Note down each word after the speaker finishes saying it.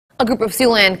A group of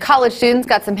Siouxland college students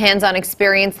got some hands-on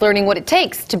experience learning what it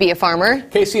takes to be a farmer.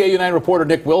 KCAU-9 reporter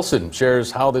Nick Wilson shares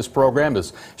how this program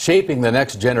is shaping the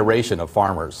next generation of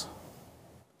farmers.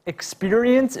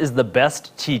 Experience is the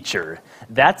best teacher.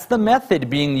 That's the method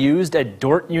being used at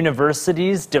Dordt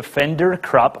University's Defender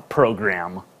Crop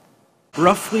program.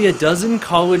 Roughly a dozen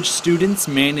college students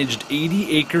managed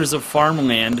 80 acres of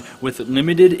farmland with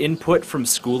limited input from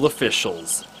school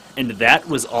officials. And that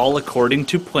was all according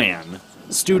to plan.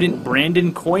 Student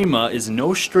Brandon Koima is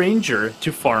no stranger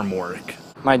to farm work.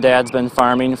 My dad's been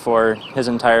farming for his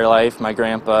entire life. My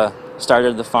grandpa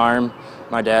started the farm.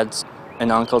 My dad's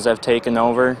and uncles have taken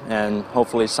over, and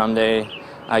hopefully someday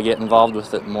I get involved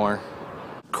with it more.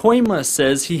 Koima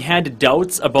says he had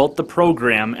doubts about the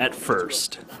program at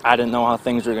first. I didn't know how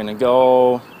things were going to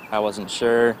go. I wasn't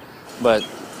sure, but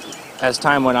as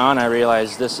time went on, I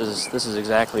realized this is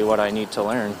exactly what I need to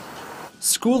learn.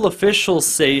 School officials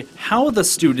say how the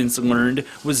students learned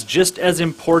was just as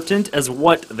important as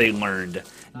what they learned.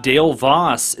 Dale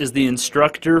Voss is the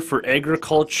instructor for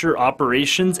agriculture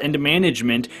operations and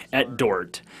management at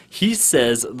Dordt. He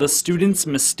says the students'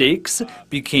 mistakes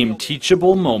became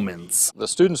teachable moments. The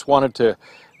students wanted to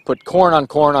put corn on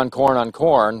corn on corn on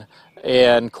corn,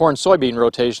 and corn-soybean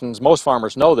rotations. Most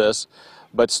farmers know this,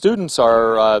 but students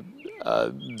are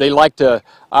they like to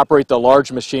operate the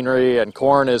large machinery, and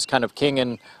corn is kind of king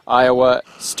in Iowa.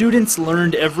 Students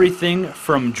learned everything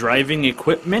from driving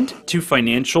equipment to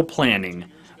financial planning.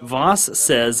 Voss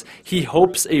says he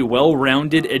hopes a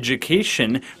well-rounded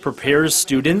education prepares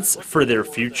students for their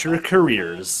future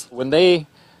careers. When they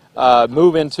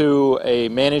move into a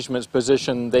management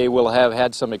position, they will have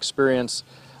had some experience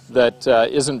that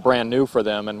isn't brand new for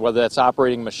them, and whether that's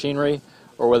operating machinery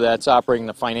or whether that's operating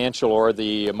the financial or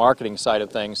the marketing side of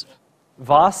things.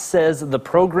 Voss says the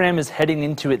program is heading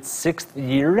into its 6th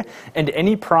year, and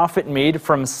any profit made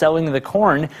from selling the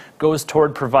corn goes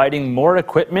toward providing more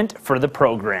equipment for the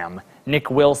program.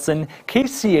 Nick Wilson,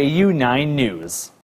 KCAU 9 News.